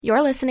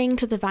You're listening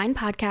to the Vine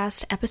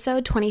Podcast,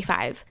 episode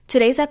 25.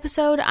 Today's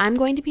episode, I'm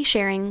going to be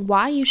sharing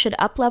why you should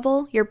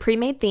up-level your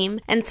Premade theme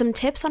and some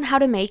tips on how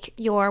to make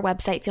your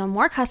website feel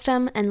more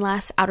custom and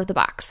less out of the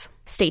box.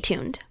 Stay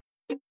tuned.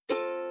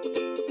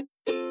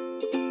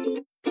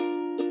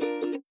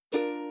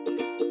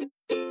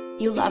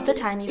 You love the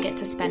time you get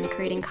to spend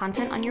creating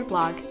content on your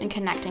blog and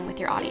connecting with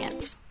your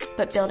audience.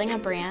 But building a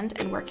brand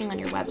and working on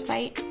your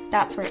website,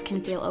 that's where it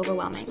can feel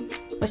overwhelming.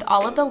 With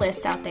all of the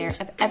lists out there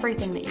of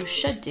everything that you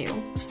should do,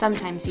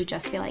 sometimes you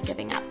just feel like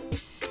giving up.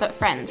 But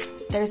friends,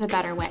 there's a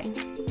better way.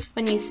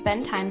 When you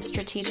spend time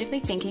strategically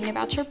thinking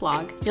about your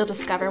blog, you'll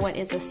discover what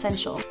is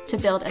essential to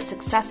build a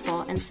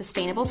successful and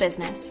sustainable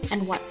business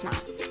and what's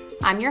not.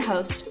 I'm your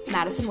host,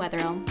 Madison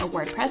Wetherill, a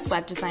WordPress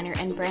web designer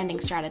and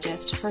branding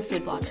strategist for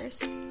food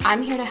bloggers.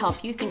 I'm here to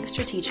help you think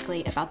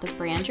strategically about the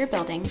brand you're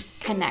building,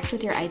 connect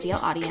with your ideal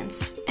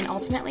audience, and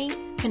ultimately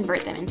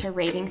convert them into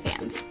raving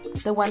fans,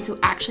 the ones who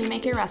actually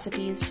make your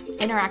recipes,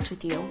 interact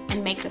with you,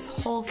 and make this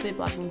whole food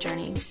blogging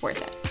journey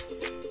worth it.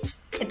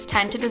 It's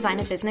time to design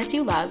a business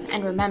you love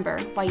and remember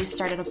why you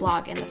started a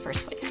blog in the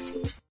first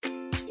place.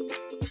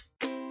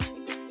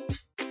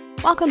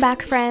 Welcome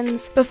back,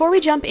 friends. Before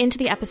we jump into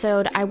the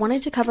episode, I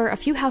wanted to cover a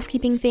few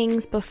housekeeping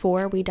things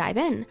before we dive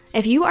in.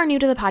 If you are new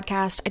to the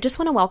podcast, I just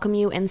want to welcome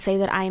you and say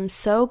that I am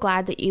so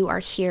glad that you are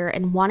here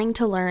and wanting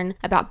to learn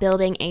about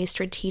building a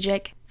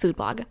strategic food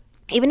blog.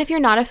 Even if you're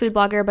not a food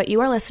blogger, but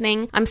you are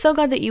listening, I'm so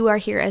glad that you are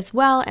here as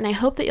well, and I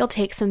hope that you'll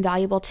take some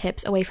valuable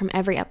tips away from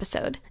every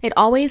episode. It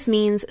always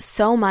means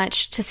so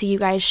much to see you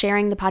guys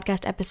sharing the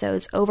podcast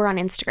episodes over on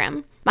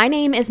Instagram. My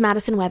name is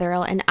Madison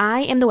Wetherill, and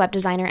I am the web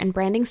designer and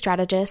branding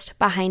strategist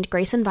behind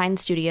Grace and Vine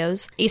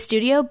Studios, a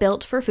studio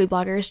built for food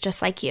bloggers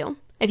just like you.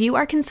 If you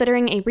are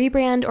considering a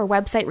rebrand or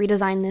website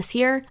redesign this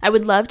year, I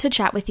would love to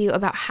chat with you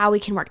about how we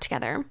can work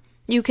together.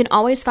 You can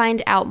always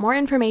find out more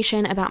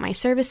information about my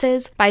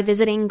services by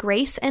visiting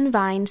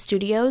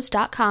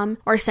graceandvinestudios.com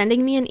or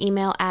sending me an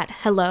email at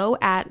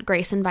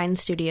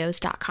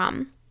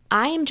hello@graceandvinestudios.com.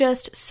 I am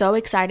just so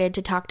excited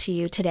to talk to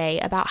you today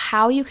about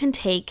how you can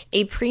take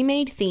a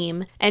pre-made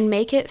theme and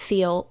make it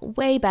feel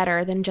way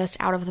better than just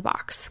out of the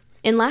box.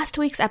 In last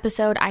week's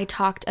episode, I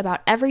talked about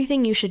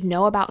everything you should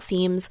know about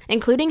themes,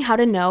 including how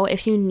to know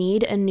if you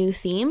need a new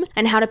theme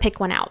and how to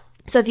pick one out.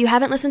 So if you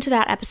haven't listened to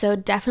that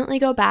episode, definitely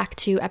go back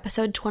to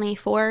episode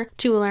 24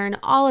 to learn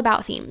all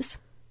about themes.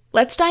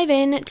 Let's dive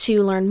in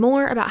to learn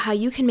more about how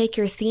you can make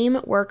your theme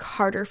work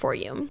harder for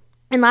you.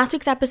 In last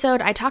week's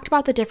episode, I talked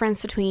about the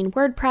difference between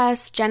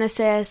WordPress,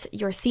 Genesis,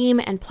 your theme,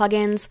 and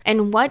plugins,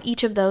 and what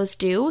each of those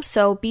do,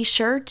 so be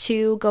sure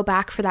to go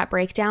back for that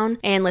breakdown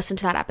and listen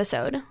to that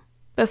episode.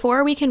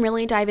 Before we can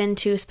really dive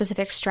into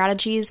specific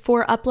strategies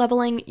for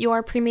up-leveling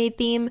your pre-made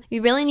theme,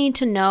 you really need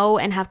to know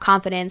and have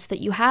confidence that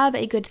you have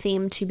a good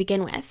theme to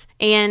begin with.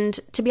 And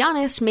to be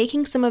honest,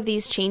 making some of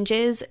these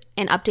changes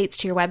and updates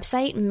to your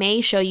website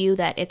may show you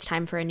that it's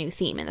time for a new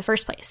theme in the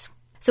first place.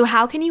 So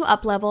how can you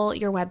up-level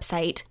your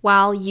website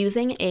while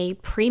using a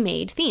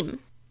pre-made theme?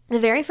 The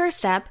very first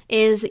step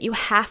is that you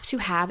have to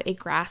have a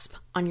grasp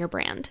on your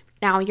brand.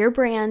 Now, your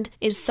brand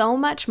is so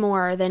much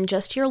more than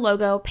just your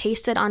logo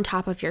pasted on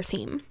top of your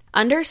theme.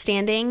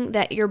 Understanding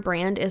that your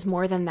brand is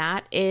more than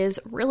that is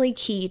really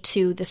key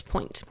to this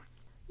point.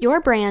 Your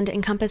brand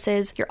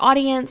encompasses your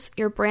audience,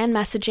 your brand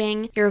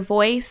messaging, your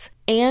voice,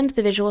 and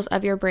the visuals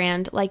of your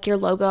brand, like your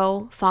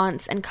logo,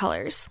 fonts, and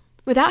colors.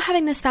 Without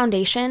having this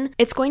foundation,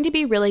 it's going to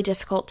be really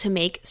difficult to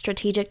make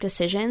strategic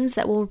decisions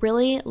that will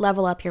really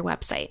level up your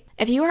website.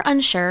 If you are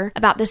unsure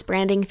about this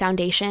branding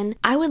foundation,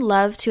 I would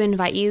love to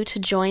invite you to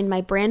join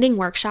my branding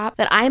workshop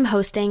that I am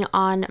hosting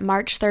on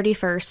March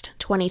 31st,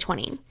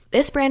 2020.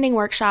 This branding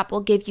workshop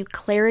will give you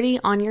clarity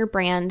on your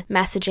brand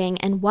messaging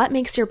and what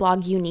makes your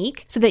blog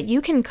unique so that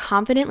you can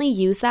confidently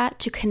use that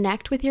to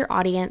connect with your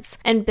audience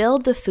and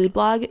build the food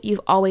blog you've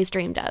always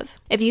dreamed of.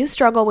 If you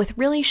struggle with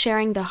really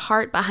sharing the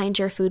heart behind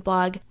your food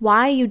blog,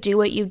 why you do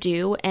what you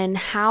do, and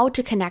how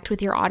to connect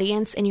with your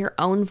audience in your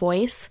own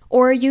voice,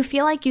 or you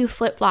feel like you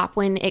flip-flop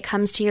when it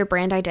comes to your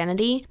brand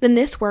identity, then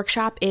this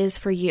workshop is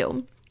for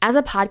you. As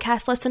a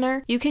podcast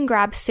listener, you can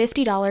grab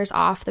 $50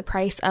 off the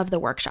price of the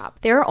workshop.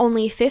 There are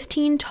only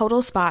 15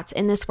 total spots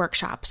in this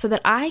workshop so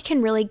that I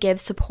can really give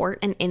support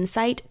and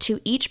insight to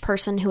each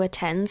person who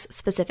attends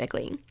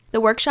specifically. The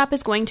workshop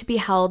is going to be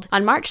held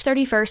on March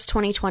 31st,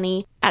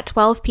 2020 at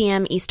 12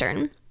 p.m.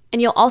 Eastern.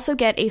 And you'll also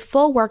get a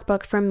full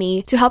workbook from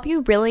me to help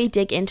you really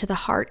dig into the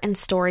heart and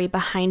story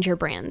behind your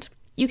brand.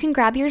 You can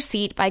grab your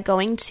seat by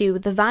going to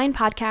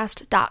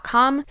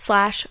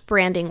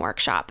thevinepodcast.com/branding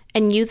workshop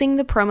and using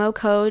the promo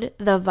code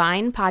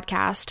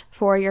TheVinePodcast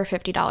for your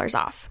 $50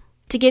 off.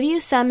 To give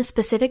you some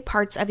specific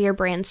parts of your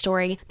brand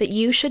story that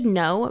you should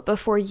know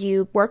before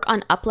you work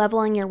on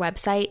up-leveling your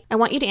website, I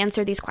want you to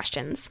answer these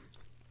questions.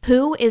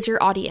 Who is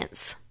your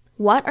audience?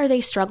 What are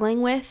they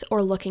struggling with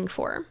or looking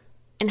for?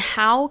 And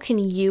how can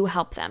you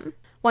help them?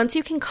 Once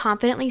you can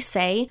confidently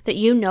say that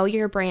you know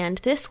your brand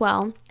this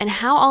well and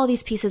how all of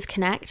these pieces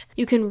connect,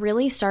 you can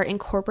really start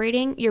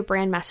incorporating your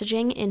brand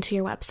messaging into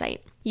your website.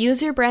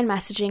 Use your brand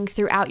messaging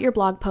throughout your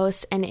blog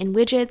posts and in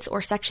widgets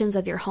or sections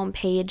of your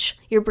homepage.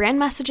 Your brand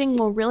messaging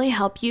will really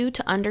help you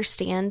to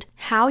understand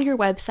how your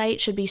website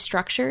should be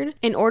structured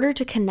in order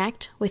to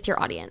connect with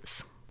your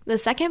audience. The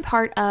second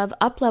part of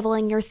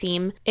up-leveling your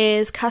theme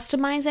is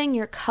customizing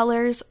your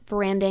colors,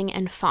 branding,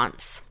 and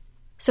fonts.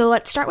 So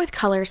let's start with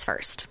colors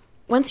first.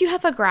 Once you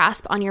have a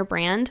grasp on your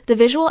brand, the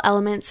visual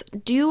elements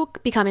do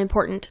become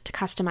important to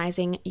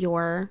customizing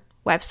your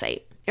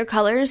website. Your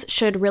colors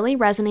should really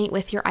resonate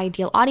with your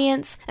ideal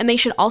audience, and they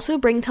should also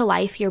bring to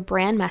life your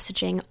brand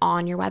messaging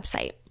on your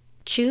website.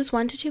 Choose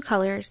 1 to 2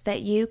 colors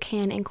that you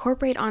can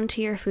incorporate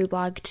onto your food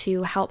blog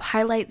to help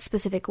highlight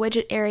specific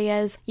widget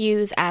areas,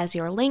 use as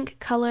your link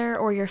color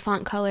or your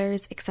font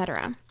colors,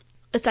 etc.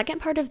 The second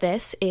part of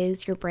this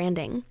is your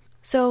branding.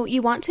 So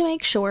you want to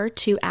make sure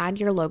to add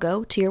your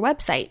logo to your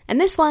website,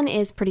 and this one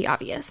is pretty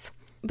obvious.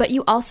 But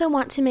you also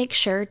want to make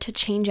sure to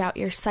change out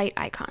your site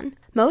icon.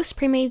 Most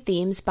Premade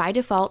themes by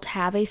default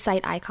have a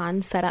site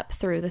icon set up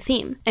through the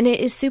theme, and it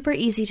is super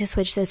easy to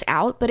switch this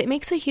out, but it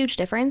makes a huge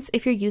difference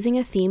if you're using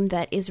a theme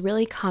that is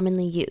really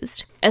commonly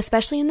used.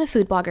 Especially in the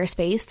food blogger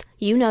space,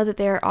 you know that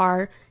there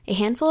are a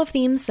handful of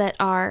themes that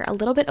are a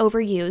little bit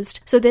overused,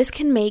 so this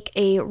can make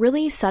a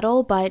really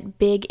subtle but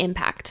big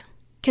impact.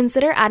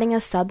 Consider adding a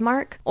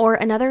submark or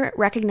another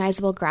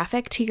recognizable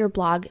graphic to your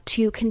blog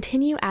to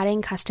continue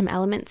adding custom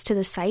elements to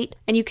the site,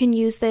 and you can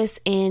use this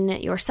in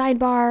your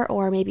sidebar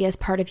or maybe as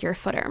part of your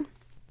footer.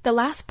 The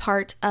last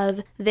part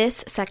of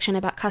this section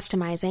about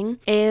customizing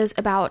is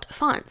about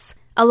fonts.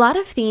 A lot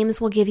of themes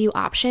will give you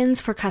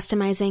options for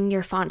customizing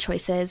your font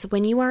choices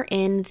when you are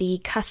in the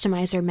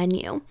customizer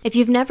menu. If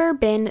you've never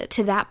been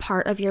to that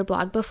part of your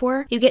blog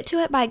before, you get to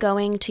it by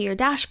going to your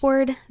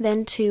dashboard,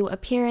 then to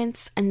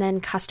appearance, and then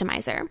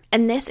customizer.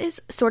 And this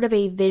is sort of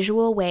a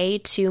visual way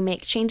to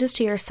make changes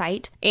to your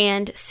site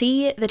and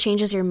see the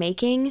changes you're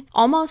making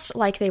almost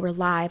like they were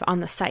live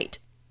on the site.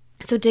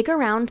 So dig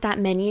around that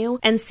menu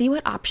and see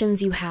what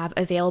options you have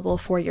available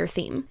for your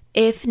theme.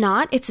 If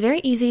not, it's very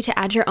easy to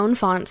add your own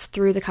fonts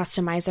through the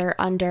customizer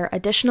under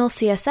additional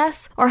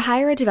CSS or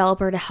hire a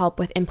developer to help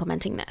with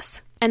implementing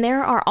this. And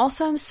there are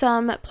also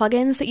some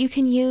plugins that you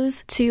can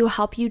use to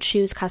help you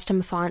choose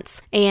custom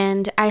fonts.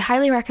 And I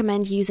highly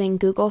recommend using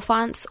Google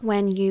Fonts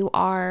when you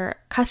are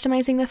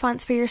customizing the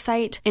fonts for your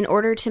site in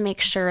order to make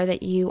sure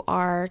that you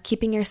are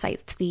keeping your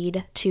site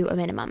speed to a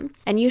minimum.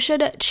 And you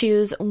should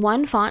choose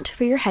 1 font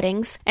for your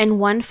headings and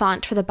 1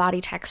 font for the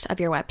body text of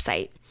your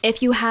website.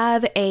 If you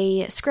have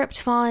a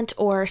script font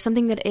or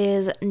something that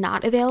is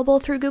not available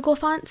through Google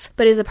Fonts,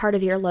 but is a part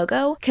of your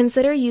logo,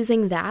 consider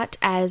using that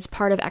as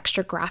part of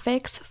extra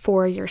graphics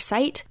for your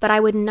site, but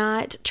I would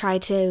not try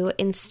to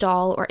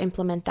install or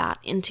implement that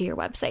into your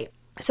website.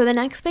 So the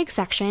next big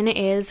section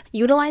is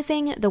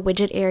utilizing the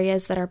widget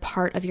areas that are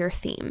part of your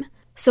theme.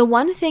 So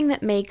one thing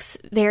that makes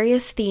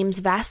various themes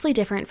vastly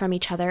different from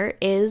each other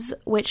is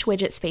which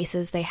widget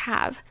spaces they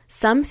have.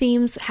 Some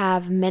themes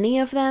have many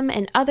of them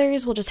and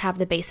others will just have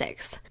the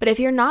basics. But if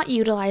you're not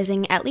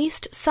utilizing at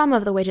least some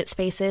of the widget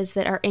spaces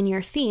that are in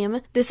your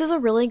theme, this is a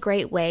really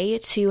great way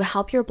to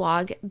help your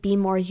blog be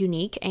more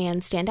unique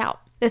and stand out.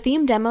 The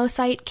theme demo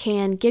site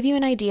can give you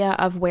an idea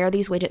of where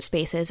these widget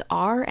spaces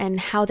are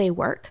and how they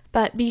work,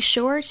 but be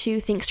sure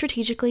to think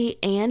strategically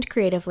and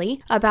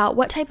creatively about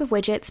what type of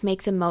widgets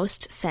make the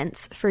most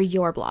sense for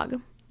your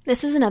blog.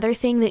 This is another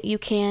thing that you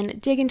can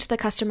dig into the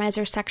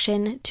customizer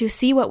section to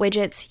see what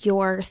widgets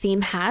your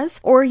theme has,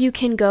 or you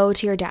can go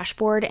to your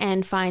dashboard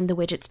and find the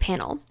widgets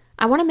panel.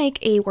 I want to make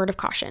a word of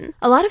caution.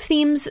 A lot of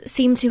themes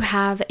seem to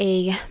have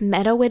a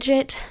meta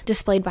widget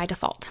displayed by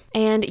default,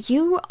 and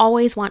you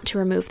always want to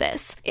remove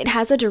this. It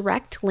has a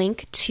direct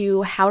link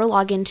to how to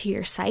log into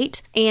your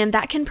site, and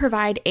that can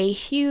provide a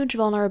huge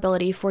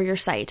vulnerability for your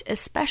site,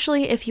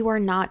 especially if you are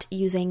not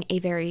using a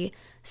very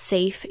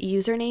safe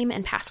username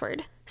and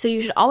password. So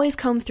you should always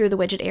comb through the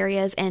widget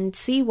areas and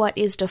see what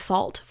is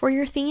default for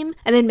your theme,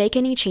 and then make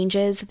any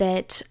changes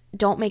that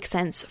don't make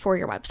sense for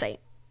your website.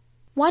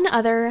 One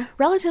other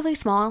relatively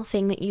small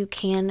thing that you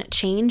can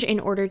change in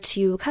order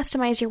to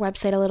customize your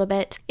website a little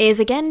bit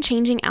is, again,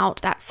 changing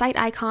out that site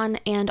icon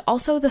and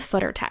also the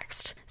footer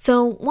text.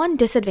 So one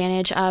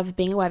disadvantage of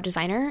being a web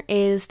designer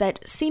is that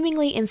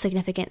seemingly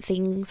insignificant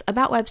things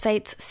about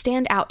websites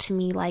stand out to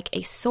me like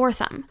a sore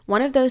thumb.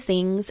 One of those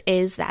things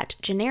is that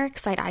generic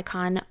site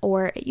icon,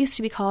 or it used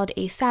to be called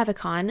a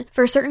favicon,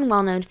 for certain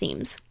well-known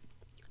themes.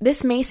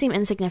 This may seem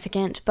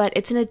insignificant, but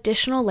it's an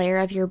additional layer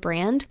of your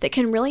brand that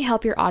can really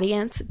help your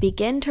audience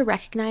begin to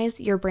recognize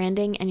your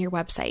branding and your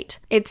website.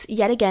 It's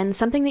yet again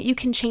something that you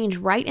can change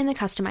right in the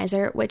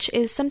customizer, which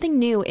is something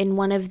new in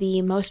one of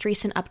the most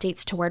recent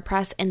updates to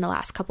WordPress in the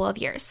last couple of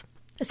years.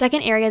 The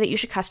second area that you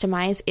should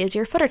customize is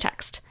your footer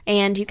text.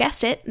 And you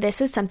guessed it, this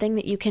is something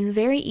that you can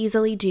very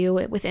easily do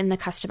within the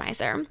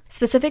customizer.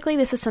 Specifically,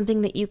 this is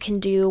something that you can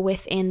do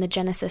within the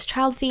Genesis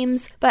child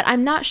themes, but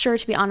I'm not sure,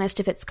 to be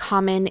honest, if it's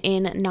common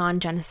in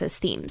non-Genesis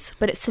themes,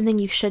 but it's something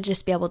you should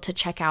just be able to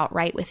check out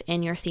right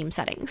within your theme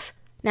settings.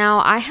 Now,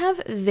 I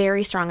have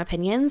very strong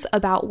opinions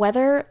about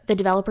whether the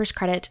developer's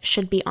credit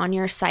should be on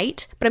your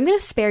site, but I'm going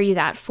to spare you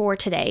that for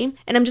today.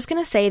 And I'm just going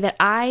to say that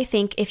I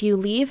think if you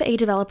leave a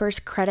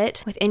developer's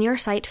credit within your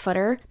site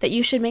footer, that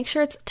you should make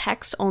sure it's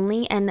text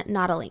only and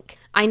not a link.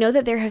 I know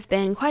that there have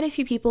been quite a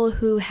few people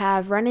who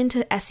have run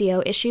into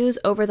SEO issues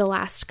over the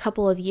last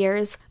couple of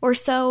years or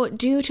so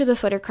due to the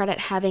footer credit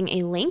having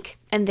a link,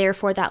 and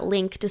therefore that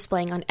link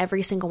displaying on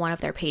every single one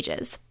of their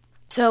pages.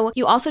 So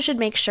you also should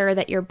make sure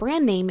that your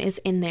brand name is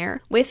in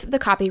there with the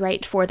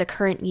copyright for the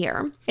current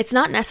year. It's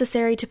not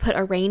necessary to put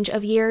a range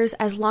of years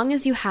as long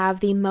as you have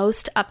the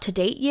most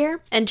up-to-date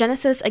year. And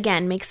Genesis,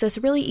 again, makes this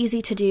really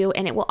easy to do,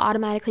 and it will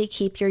automatically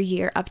keep your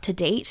year up to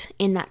date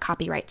in that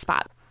copyright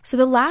spot. So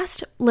the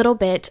last little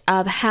bit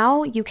of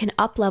how you can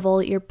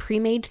up-level your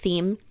pre-made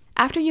theme,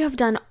 after you have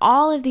done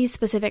all of these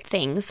specific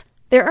things,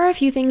 there are a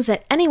few things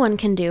that anyone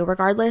can do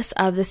regardless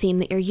of the theme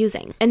that you're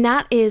using, and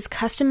that is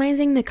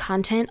customizing the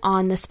content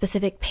on the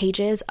specific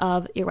pages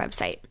of your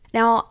website.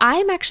 Now,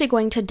 I'm actually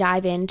going to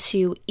dive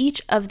into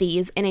each of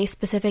these in a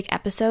specific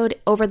episode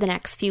over the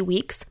next few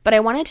weeks, but I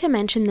wanted to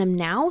mention them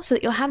now so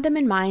that you'll have them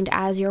in mind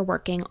as you're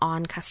working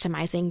on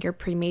customizing your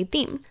pre-made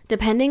theme.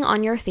 Depending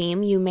on your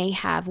theme, you may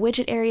have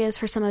widget areas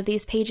for some of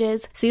these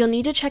pages, so you'll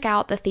need to check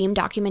out the theme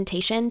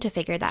documentation to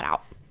figure that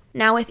out.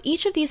 Now, with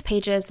each of these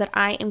pages that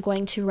I am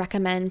going to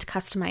recommend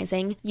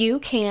customizing, you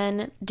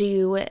can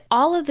do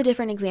all of the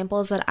different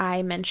examples that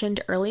I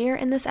mentioned earlier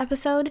in this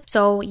episode.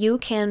 So you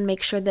can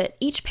make sure that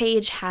each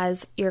page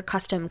has your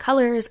custom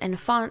colors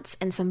and fonts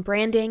and some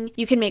branding.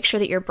 You can make sure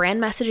that your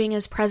brand messaging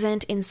is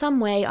present in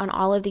some way on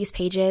all of these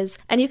pages.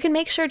 And you can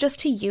make sure just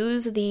to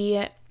use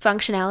the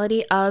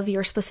functionality of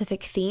your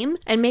specific theme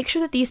and make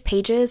sure that these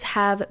pages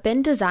have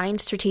been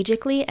designed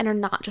strategically and are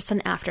not just an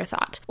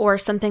afterthought or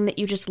something that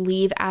you just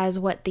leave as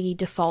what the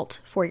default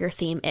for your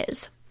theme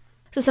is.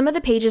 So some of the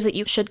pages that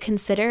you should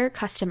consider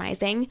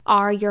customizing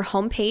are your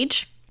home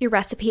page, your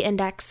recipe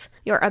index,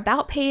 your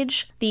about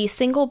page, the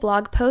single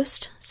blog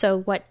post, so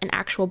what an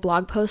actual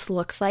blog post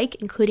looks like,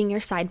 including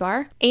your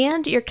sidebar,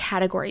 and your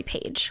category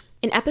page.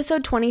 In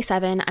episode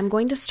 27, I'm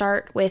going to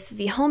start with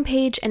the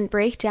homepage and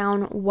break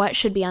down what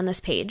should be on this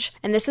page.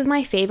 And this is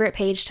my favorite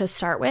page to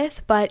start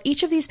with, but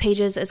each of these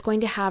pages is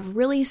going to have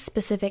really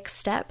specific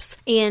steps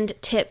and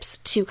tips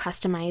to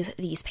customize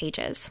these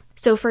pages.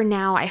 So for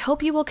now, I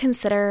hope you will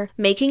consider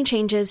making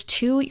changes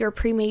to your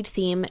pre-made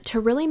theme to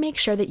really make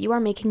sure that you are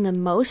making the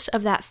most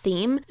of that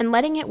theme and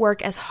letting it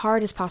work as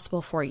hard as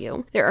possible for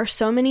you. There are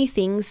so many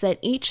things that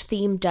each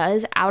theme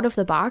does out of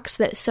the box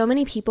that so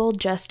many people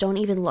just don't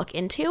even look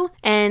into,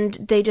 and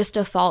they just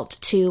default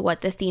to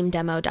what the theme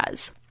demo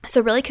does. So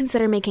really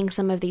consider making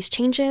some of these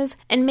changes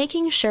and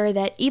making sure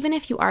that even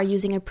if you are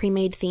using a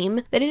pre-made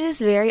theme, that it is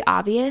very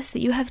obvious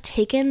that you have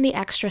taken the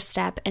extra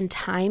step and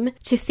time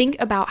to think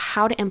about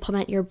how to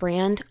implement your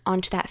brand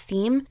onto that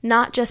theme,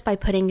 not just by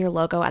putting your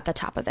logo at the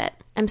top of it.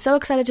 I'm so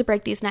excited to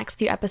break these next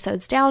few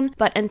episodes down,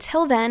 but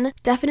until then,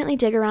 definitely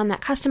dig around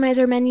that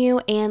customizer menu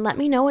and let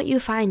me know what you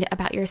find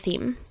about your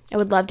theme. I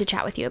would love to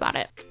chat with you about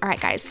it. All right,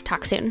 guys,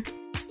 talk soon.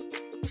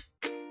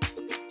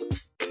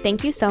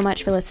 Thank you so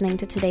much for listening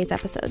to today's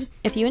episode.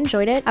 If you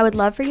enjoyed it, I would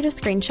love for you to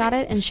screenshot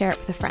it and share it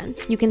with a friend.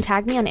 You can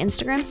tag me on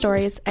Instagram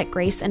stories at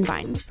Grace and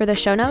Vine. For the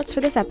show notes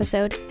for this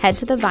episode, head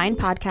to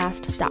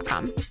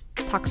thevinepodcast.com.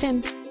 Talk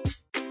soon.